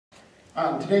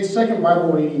Today's second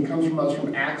Bible reading comes from us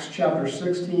from Acts chapter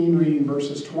 16, reading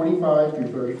verses 25 through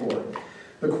 34.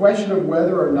 The question of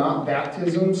whether or not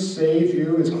baptism saves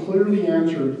you is clearly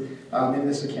answered in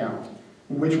this account,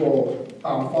 which will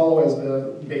follow as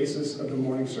the basis of the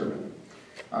morning sermon.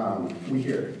 We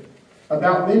hear,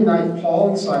 about midnight, Paul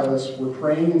and Silas were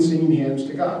praying and singing hymns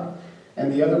to God,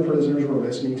 and the other prisoners were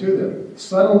listening to them.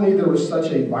 Suddenly there was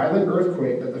such a violent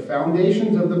earthquake that the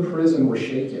foundations of the prison were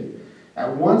shaken.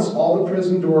 At once all the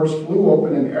prison doors flew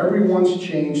open and everyone's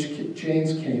chains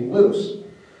came loose.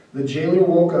 The jailer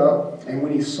woke up, and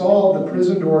when he saw the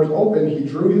prison doors open, he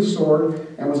drew his sword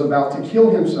and was about to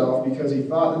kill himself because he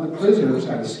thought that the prisoners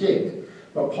had escaped.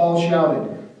 But Paul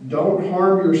shouted, "Don't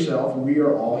harm yourself, we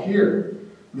are all here."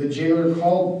 The jailer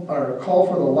called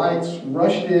for the lights,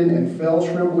 rushed in, and fell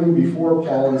trembling before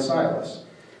Paul and Silas.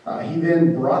 He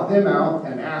then brought them out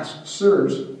and asked,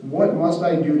 "Sirs, what must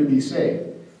I do to be saved?"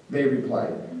 They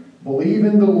replied, "Believe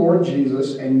in the Lord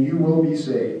Jesus, and you will be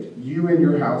saved, you and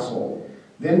your household."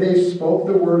 Then they spoke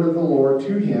the word of the Lord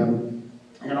to him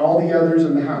and all the others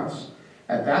in the house.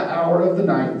 At that hour of the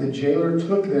night, the jailer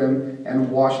took them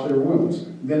and washed their wounds.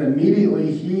 Then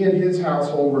immediately he and his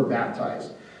household were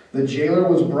baptized. The jailer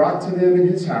was brought to them in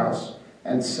his house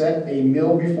and set a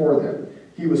meal before them.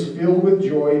 He was filled with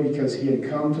joy because he had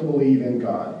come to believe in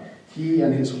God, he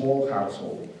and his whole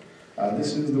household.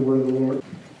 This is the word of the Lord.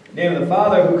 In the name of the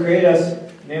Father who created us,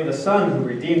 in the name of the Son who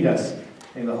redeemed us, in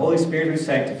the name of the Holy Spirit who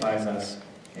sanctifies us.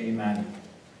 Amen.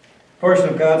 The portion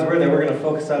of God's Word that we're going to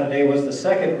focus on today was the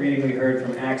second reading we heard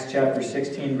from Acts chapter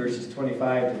 16, verses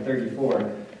 25 to 34.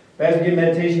 But as we give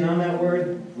meditation on that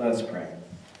word, let us pray.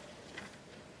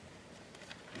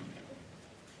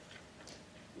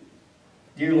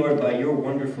 Dear Lord, by your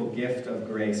wonderful gift of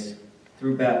grace,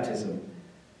 through baptism,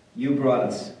 you brought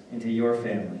us into your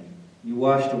family. You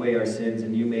washed away our sins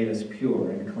and you made us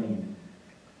pure and clean.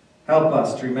 Help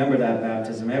us to remember that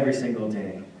baptism every single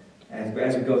day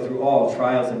as we go through all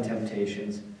trials and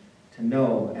temptations, to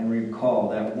know and recall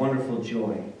that wonderful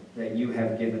joy that you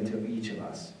have given to each of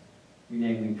us. In your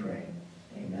name we pray.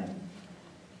 Amen.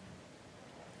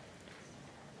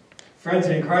 Friends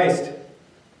in Christ,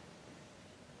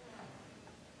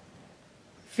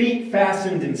 feet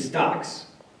fastened in stocks,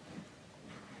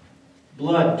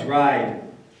 blood dried,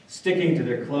 sticking to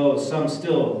their clothes, some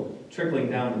still trickling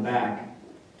down the back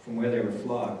from where they were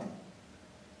flogged.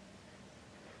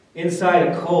 Inside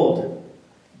a cold,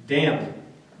 damp,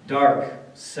 dark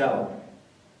cell.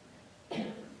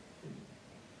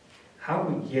 How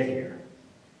did we get here?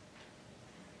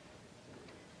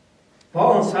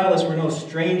 Paul and Silas were no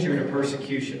stranger to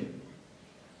persecution,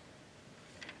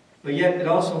 but yet it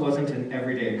also wasn't an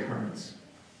everyday occurrence.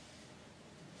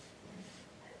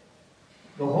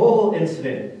 The whole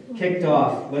incident kicked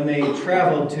off when they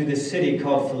traveled to this city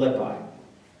called Philippi.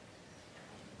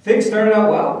 Things started out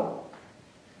well.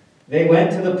 They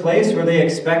went to the place where they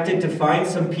expected to find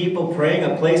some people praying,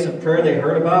 a place of prayer they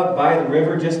heard about by the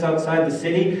river just outside the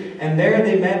city, and there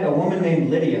they met a woman named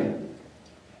Lydia.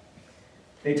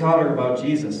 They taught her about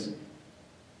Jesus.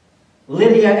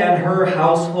 Lydia and her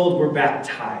household were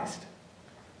baptized.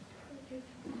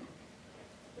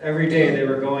 Every day they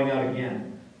were going out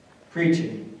again,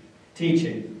 preaching,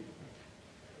 teaching.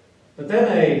 But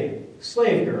then a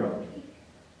slave girl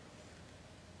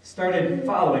started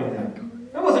following them.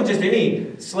 It wasn't just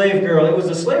any slave girl. It was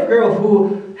a slave girl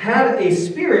who had a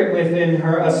spirit within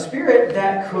her, a spirit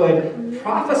that could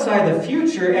prophesy the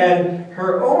future, and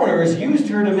her owners used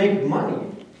her to make money.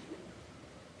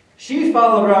 She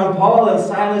followed around Paul and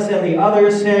Silas and the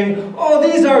others saying, "Oh,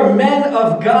 these are men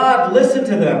of God, listen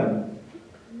to them."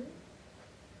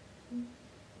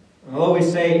 Although we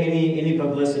say any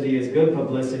publicity is good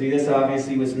publicity, this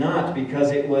obviously was not,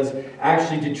 because it was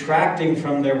actually detracting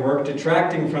from their work,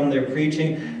 detracting from their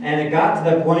preaching. And it got to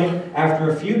that point after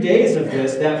a few days of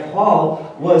this that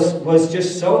Paul was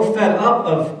just so fed up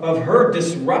of her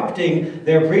disrupting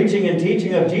their preaching and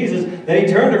teaching of Jesus that he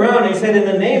turned around and he said, "In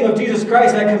the name of Jesus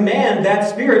Christ, I command that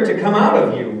spirit to come out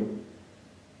of you."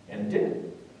 And it did.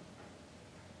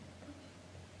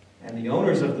 And the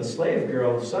owners of the slave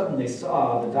girl suddenly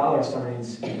saw the dollar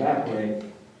signs evaporate.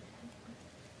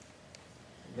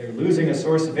 They're losing a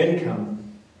source of income.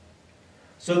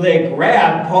 So they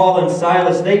grab Paul and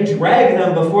Silas, they drag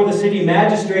them before the city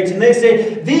magistrates, and they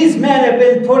say, "These men have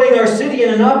been putting our city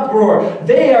in an uproar.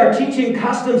 They are teaching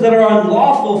customs that are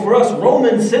unlawful for us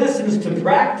Roman citizens to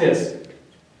practice."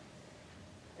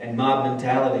 And mob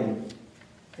mentality,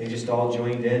 they just all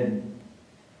joined in.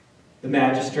 The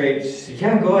magistrate said,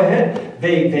 yeah, go ahead.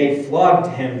 They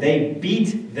flogged him. They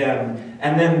beat them.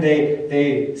 And then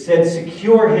they said,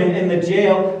 secure him in the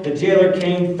jail. The jailer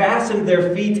came, fastened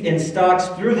their feet in stocks,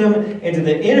 threw them into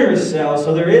the inner cell,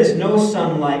 so there is no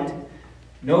sunlight,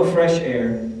 no fresh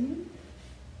air.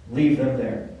 Leave them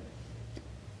there.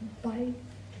 Bye.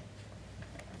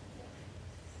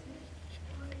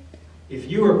 If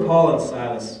you were Paul and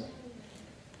Silas,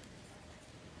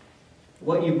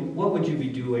 what would you be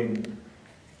doing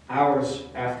hours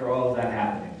after all of that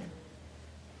happening?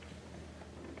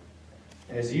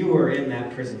 As you were in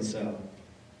that prison cell,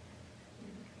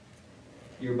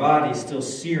 your body still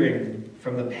searing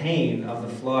from the pain of the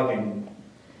flogging,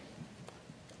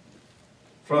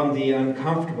 from the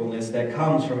uncomfortableness that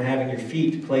comes from having your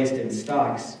feet placed in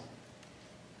stocks,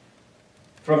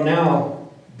 from now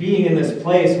being in this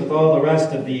place with all the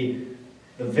rest of the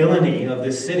villainy of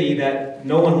this city that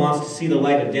no one wants to see the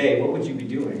light of day, what would you be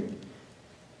doing?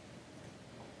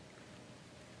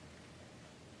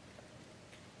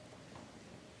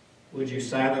 Would you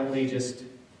silently just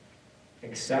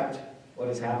accept what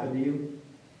has happened to you?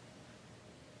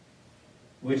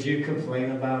 Would you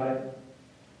complain about it?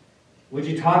 Would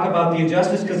you talk about the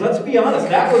injustice? Because let's be honest,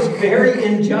 that was very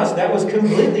unjust. That was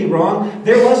completely wrong.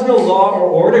 There was no law or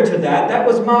order to that. That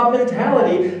was mob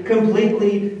mentality,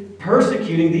 completely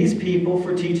persecuting these people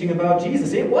for teaching about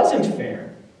Jesus. It wasn't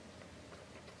fair.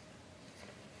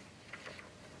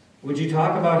 Would you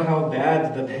talk about how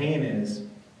bad the pain is?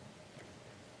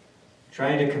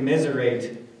 Trying to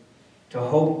commiserate, to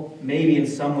hope maybe in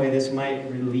some way this might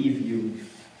relieve you?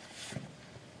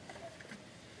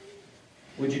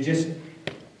 Would you just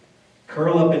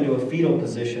curl up into a fetal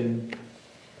position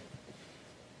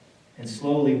and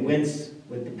slowly wince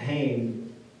with the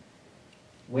pain,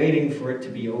 waiting for it to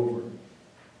be over?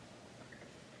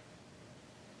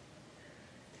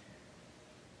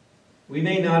 We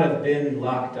may not have been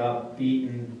locked up,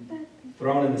 beaten,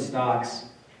 thrown in the stocks,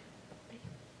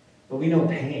 but we know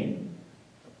pain.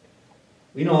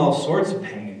 We know all sorts of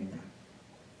pain.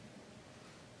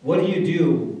 What do you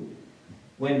do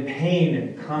when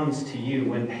pain comes to you?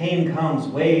 When pain comes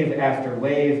wave after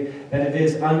wave, that it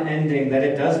is unending, that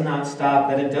it does not stop,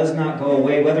 that it does not go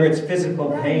away, whether it's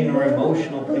physical pain or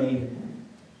emotional pain.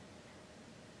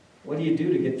 What do you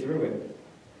do to get through it?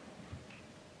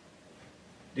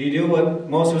 Do you do what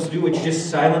most of us do, which you just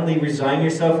silently resign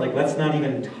yourself, like let's not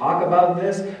even talk about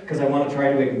this because I want to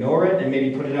try to ignore it and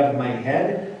maybe put it out of my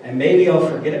head and maybe I'll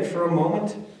forget it for a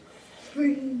moment?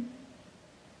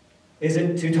 Is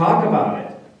it to talk about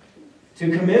it,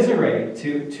 to commiserate,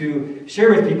 to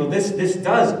share with people, this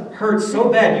does hurt so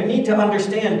bad. You need to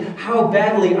understand how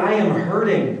badly I am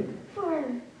hurting.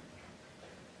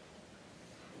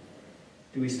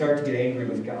 Do we start to get angry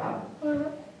with God?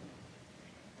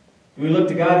 Do we look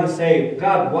to God and say,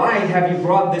 God, why have you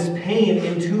brought this pain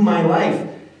into my life?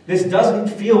 This doesn't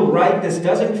feel right. This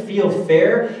doesn't feel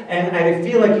fair. And I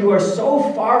feel like you are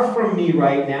so far from me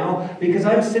right now because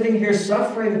I'm sitting here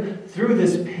suffering through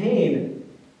this pain.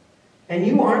 And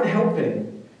you aren't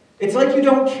helping. It's like you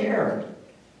don't care.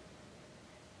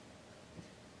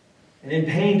 And in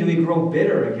pain, do we grow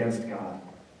bitter against God?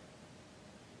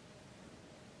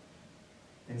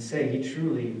 And say, He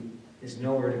truly is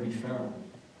nowhere to be found.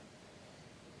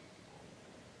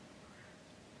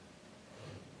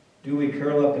 Do we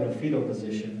curl up in a fetal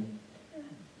position,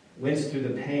 wince through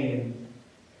the pain,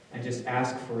 and just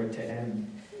ask for it to end?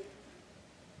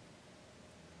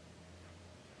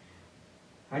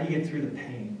 How do you get through the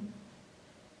pain?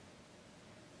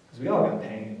 Because we all got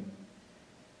pain,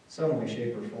 some way,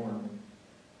 shape, or form.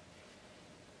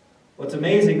 What's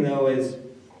amazing, though, is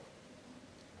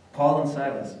Paul and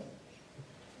Silas.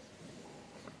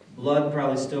 Blood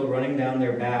probably still running down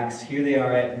their backs. Here they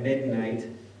are at midnight,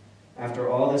 after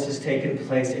all this has taken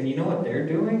place, and you know what they're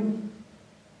doing?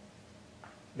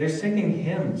 They're singing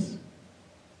hymns.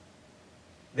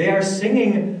 They are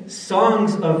singing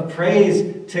songs of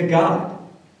praise to God.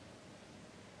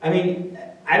 I mean,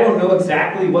 I don't know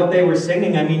exactly what they were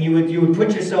singing. I mean, you would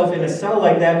put yourself in a cell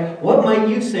like that. What might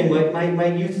you sing?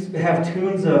 Might you have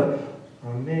tunes of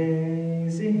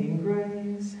Amazing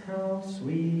Grace, how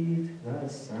sweet the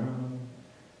sound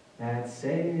that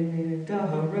saved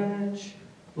a wretch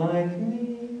like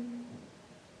me?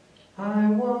 I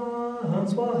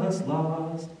once was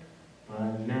lost,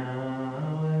 but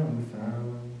now am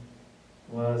found.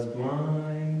 Was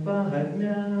blind, but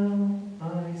now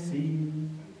I see.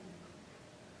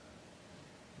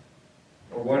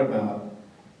 Or what about,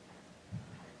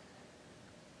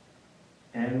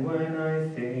 and when I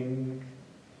think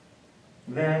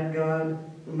that God,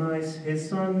 His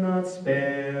Son not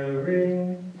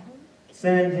sparing,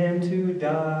 send him to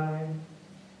die.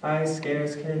 I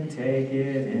scarce can take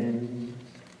it in.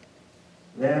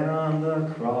 There on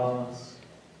the cross,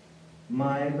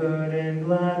 my burden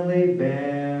gladly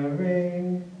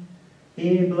bearing,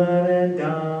 he bled and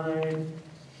died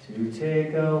to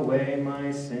take away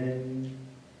my sin.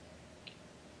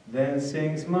 Then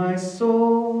sings my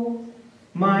soul,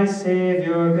 my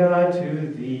Savior God,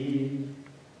 to thee.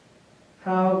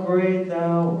 How great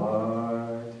thou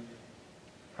art,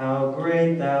 how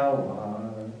great thou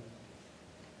art.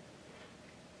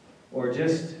 Or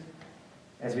just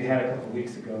as we had a couple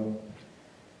weeks ago,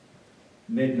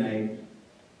 midnight.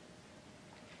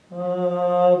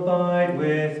 Abide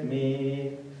with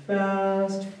me,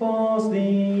 fast falls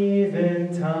the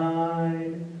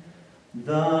eventide.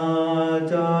 The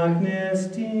darkness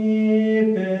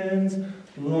deepens,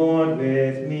 Lord,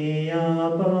 with me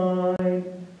abide.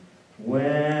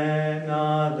 When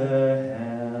other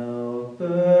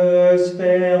helpers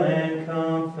fail and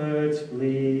comforts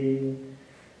flee,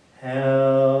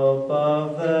 help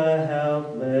of the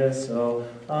helpless, oh,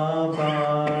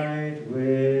 abide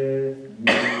with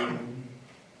me.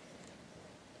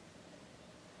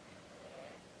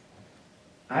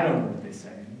 I don't know what they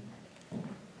sang.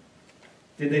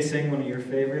 Did they sing one of your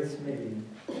favorites? Maybe.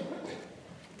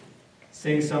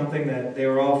 Sing something that they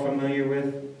were all familiar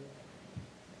with?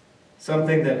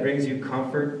 Something that brings you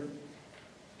comfort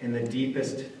in the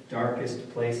deepest,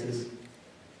 darkest places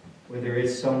where there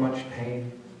is so much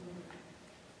pain,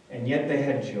 and yet they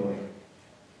had joy.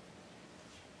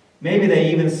 Maybe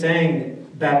they even sang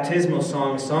baptismal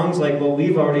songs, songs like what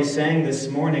we've already sang this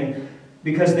morning,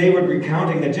 because they were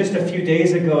recounting that just a few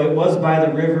days ago it was by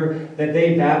the river that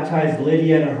they baptized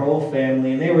Lydia and her whole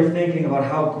family, and they were thinking about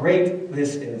how great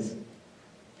this is.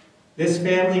 This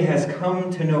family has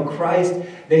come to know Christ.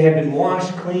 They have been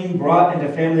washed clean, brought into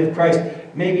the family of Christ.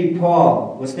 Maybe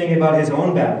Paul was thinking about his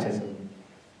own baptism.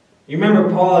 You remember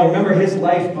Paul, you remember his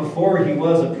life before he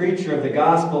was a preacher of the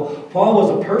gospel. Paul was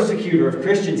a persecutor of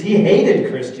Christians. He hated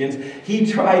Christians. He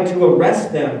tried to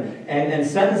arrest them and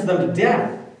sentence them to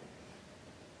death.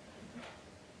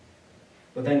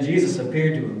 But then Jesus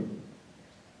appeared to him.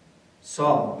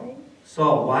 Saul,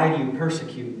 Saul, why do you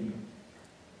persecute me?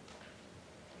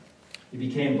 He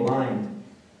became blind,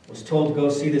 was told to go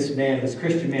see this man, this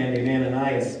Christian man named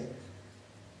Ananias.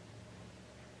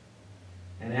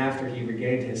 And after he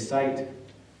regained his sight,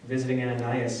 visiting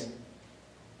Ananias,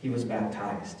 he was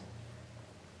baptized.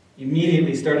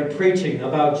 Immediately started preaching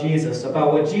about Jesus,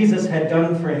 about what Jesus had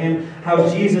done for him, how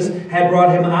Jesus had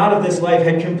brought him out of this life,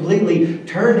 had completely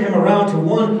turned him around to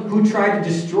one who tried to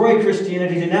destroy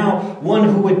Christianity to now one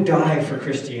who would die for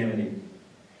Christianity.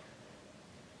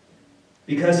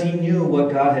 Because he knew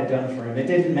what God had done for him. It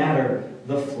didn't matter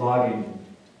the flogging.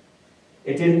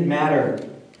 It didn't matter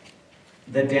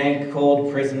the dank,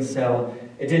 cold prison cell.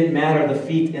 It didn't matter the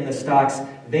feet in the stocks.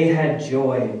 They had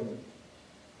joy.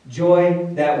 Joy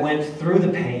that went through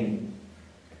the pain.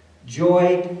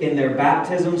 Joy in their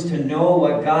baptisms to know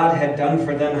what God had done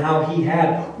for them, how he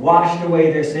had washed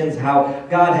away their sins, how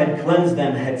God had cleansed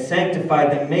them, had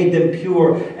sanctified them, made them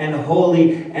pure and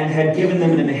holy, and had given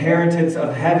them an inheritance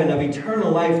of heaven, of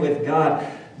eternal life with God.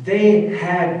 They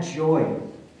had joy,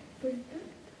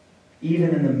 even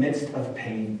in the midst of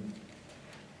pain.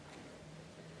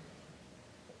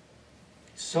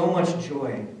 So much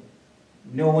joy,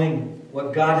 knowing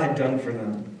what God had done for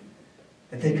them,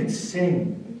 that they could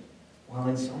sing while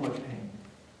in so much pain.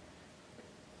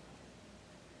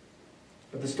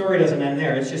 But the story doesn't end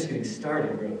there. It's just getting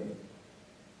started, really.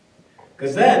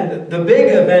 Because then the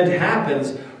big event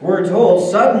happens. We're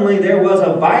told suddenly there was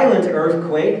a violent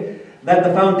earthquake, that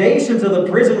the foundations of the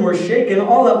prison were shaken.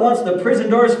 All at once the prison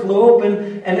doors flew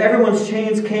open and everyone's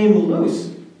chains came loose.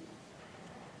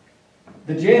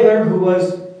 The jailer, who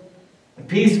was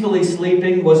peacefully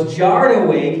sleeping, was jarred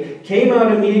awake, came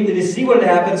out immediately to see what had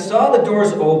happened, saw the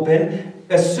doors open,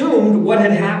 assumed what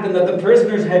had happened, that the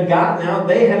prisoners had gotten out,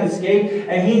 they had escaped,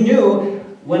 and he knew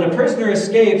when a prisoner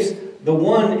escapes, the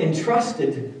one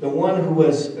entrusted, the one who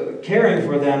was caring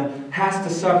for them, has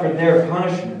to suffer their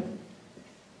punishment.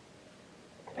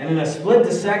 And in a split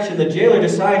dissection, the jailer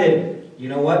decided, you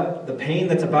know what? The pain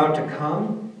that's about to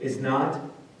come is not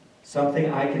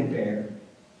something I can bear.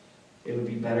 It would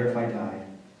be better if I died.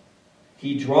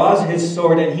 He draws his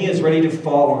sword and he is ready to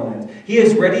fall on it. He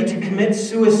is ready to commit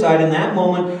suicide in that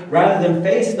moment rather than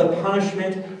face the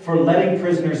punishment for letting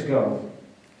prisoners go.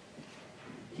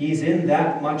 He's in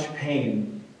that much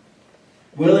pain,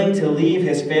 willing to leave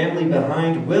his family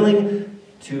behind, willing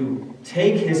to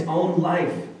take his own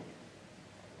life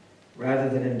rather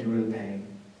than endure the pain.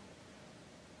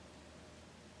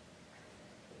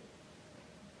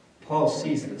 Paul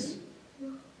sees this.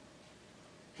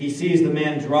 He sees the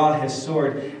man draw his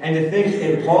sword. And to think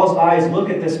in Paul's eyes, look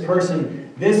at this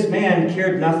person. This man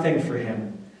cared nothing for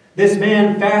him. This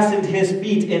man fastened his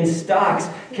feet in stocks,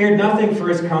 cared nothing for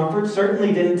his comfort,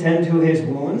 certainly didn't tend to his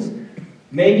wounds.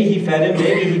 Maybe he fed him,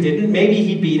 maybe he didn't, maybe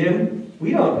he beat him.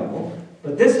 We don't know.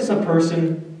 But this is a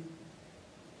person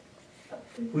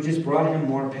who just brought him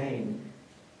more pain.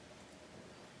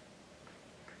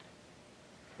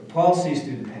 But Paul sees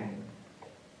through the pain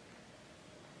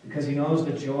because he knows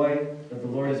the joy that the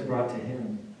Lord has brought to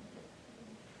him.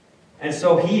 And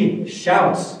so he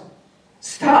shouts,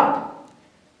 "Stop!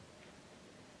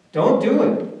 Don't do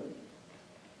it.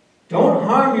 Don't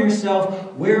harm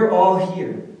yourself. We're all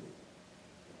here."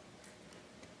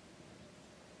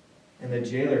 And the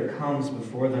jailer comes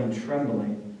before them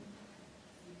trembling,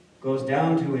 goes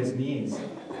down to his knees.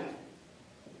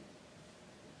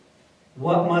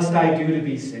 "What must I do to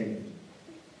be saved?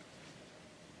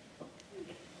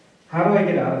 How do I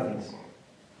get out of this?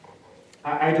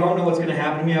 I don't know what's going to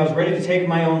happen to me. I was ready to take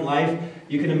my own life."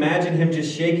 You can imagine him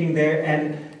just shaking there.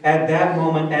 And at that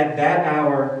moment, at that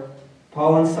hour,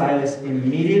 Paul and Silas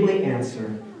immediately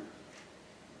answer,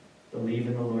 "Believe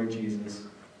in the Lord Jesus,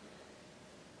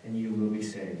 and you will be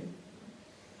saved."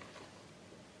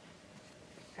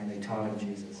 And they taught him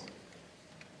Jesus.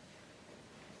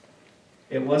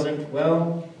 It wasn't,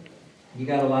 "Well, you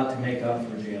got a lot to make up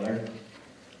for, jailer.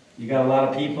 You got a lot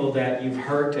of people that you've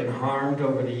hurt and harmed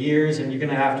over the years, and you're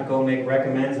going to have to go make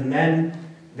recompense, and then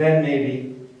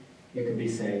maybe you could be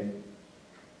saved."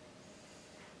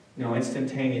 No,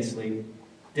 instantaneously.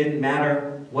 Didn't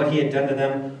matter what he had done to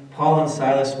them. Paul and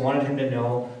Silas wanted him to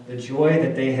know the joy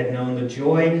that they had known, the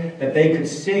joy that they could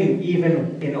sing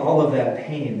even in all of that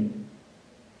pain.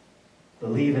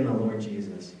 Believe in the Lord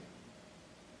Jesus,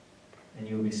 and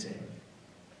you will be saved.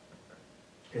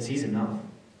 Because he's enough.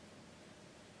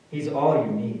 He's all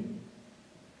you need.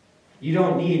 You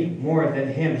don't need more than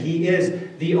him. He is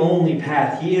the only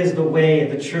path. He is the way,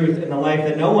 the truth, and the life,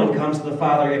 that no one comes to the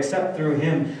Father except through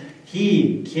him.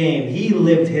 He came. He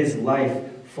lived his life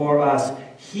for us.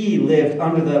 He lived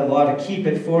under the law to keep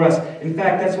it for us. In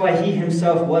fact, that's why he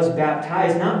himself was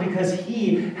baptized, not because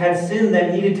he had sin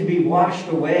that needed to be washed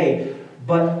away,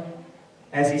 but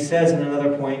as he says in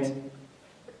another point,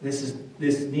 this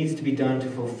needs to be done to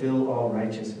fulfill all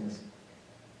righteousness.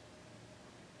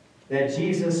 That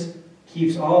Jesus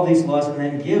keeps all these laws and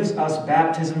then gives us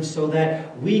baptism so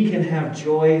that we can have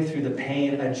joy through the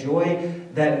pain, a joy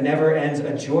that never ends,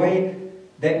 a joy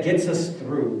that gets us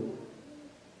through,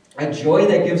 a joy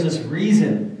that gives us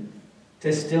reason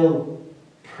to still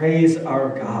praise our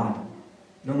God,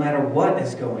 no matter what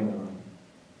is going on.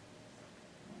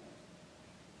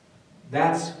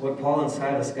 That's what Paul and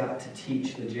Silas got to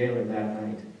teach the jailer that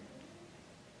night.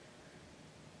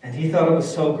 And he thought it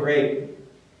was so great.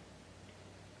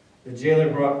 The jailer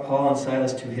brought Paul and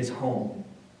Silas to his home.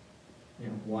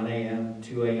 1 a.m.,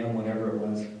 2 a.m., whatever it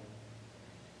was.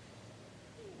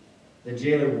 The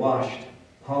jailer washed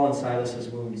Paul and Silas'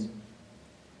 wounds.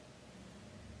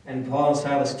 And Paul and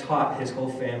Silas taught his whole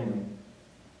family.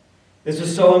 This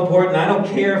was so important. I don't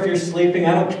care if you're sleeping.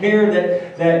 I don't care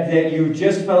that you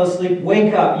just fell asleep.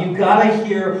 Wake up. You got to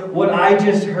hear what I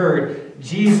just heard.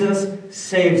 Jesus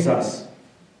saves us.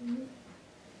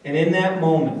 And in that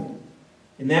moment,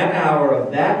 in that hour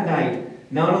of that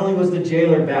night, not only was the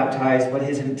jailer baptized, but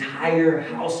his entire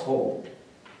household.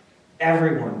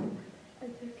 Everyone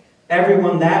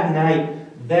that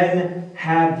night then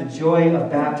had the joy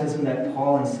of baptism that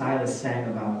Paul and Silas sang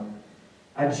about.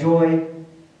 A joy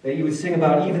that you would sing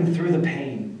about even through the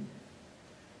pain.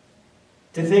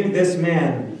 To think this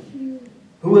man,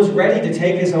 who was ready to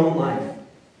take his own life,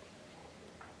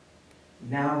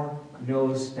 now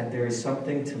knows that there is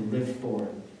something to live for.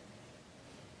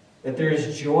 That there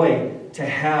is joy to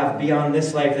have beyond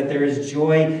this life. That there is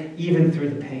joy even through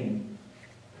the pain.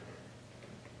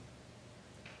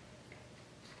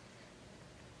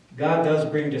 God does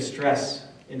bring distress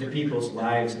into people's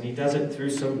lives, and he does it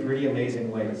through some pretty amazing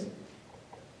ways.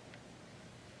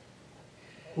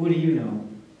 Who do you know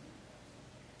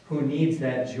who needs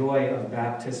that joy of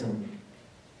baptism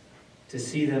to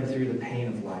see them through the pain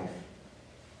of life?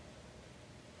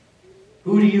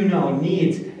 Who do you know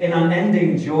needs an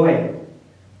unending joy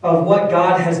of what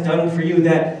God has done for you?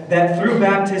 That through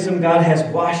baptism, God has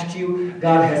washed you,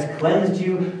 God has cleansed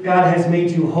you, God has made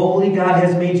you holy, God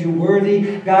has made you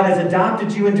worthy, God has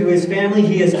adopted you into his family,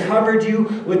 he has covered you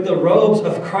with the robes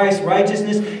of Christ's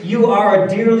righteousness. You are a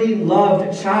dearly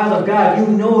loved child of God. You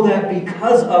know that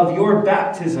because of your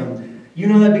baptism. You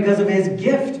know that because of his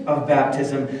gift of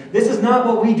baptism. This is not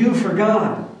what we do for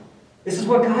God. This is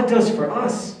what God does for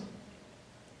us.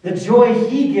 The joy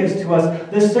he gives to us,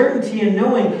 the certainty in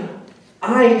knowing,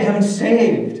 I am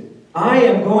saved. I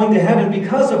am going to heaven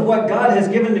because of what God has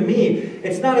given to me.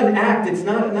 It's not an act. It's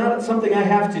not something I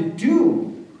have to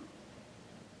do.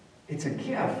 It's a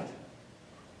gift.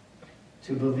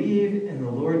 To believe in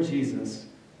the Lord Jesus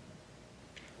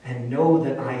and know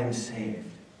that I am saved.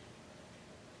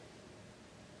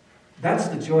 That's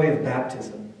the joy of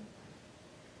baptism.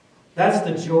 That's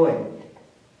the joy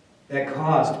that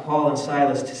caused Paul and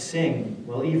Silas to sing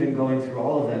while even going through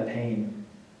all of that pain.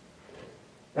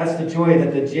 That's the joy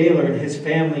that the jailer and his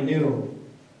family knew.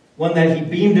 One that he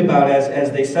beamed about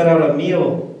as they set out a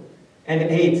meal and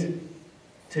ate,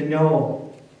 to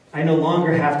know, I no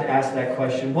longer have to ask that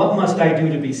question, what must I do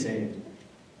to be saved?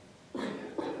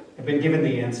 I've been given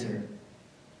the answer.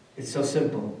 It's so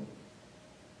simple.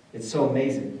 It's so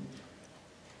amazing.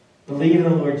 Believe in the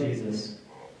Lord Jesus,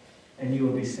 and you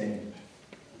will be saved.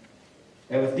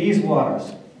 That with these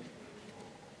waters,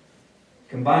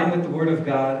 combined with the Word of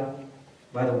God,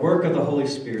 by the work of the Holy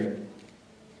Spirit,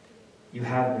 you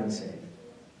have been saved.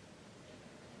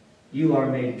 You are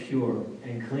made pure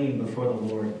and clean before the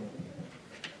Lord.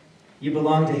 You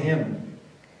belong to Him,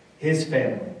 His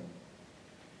family,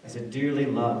 as a dearly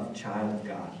loved child of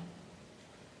God.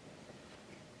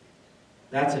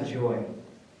 That's a joy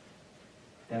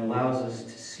that allows us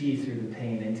to see through the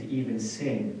pain and to even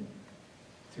sing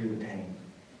through the pain.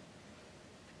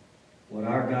 What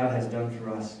our God has done for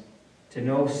us, to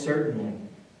know certainly,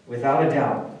 without a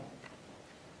doubt,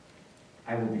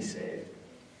 I will be saved.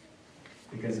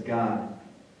 Because God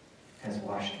has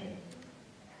washed me.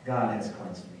 God has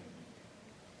cleansed me.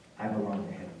 I belong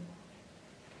to Him.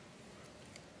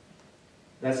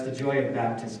 That's the joy of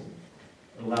baptism.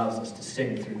 It allows us to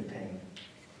sing through the pain.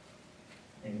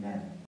 Amen.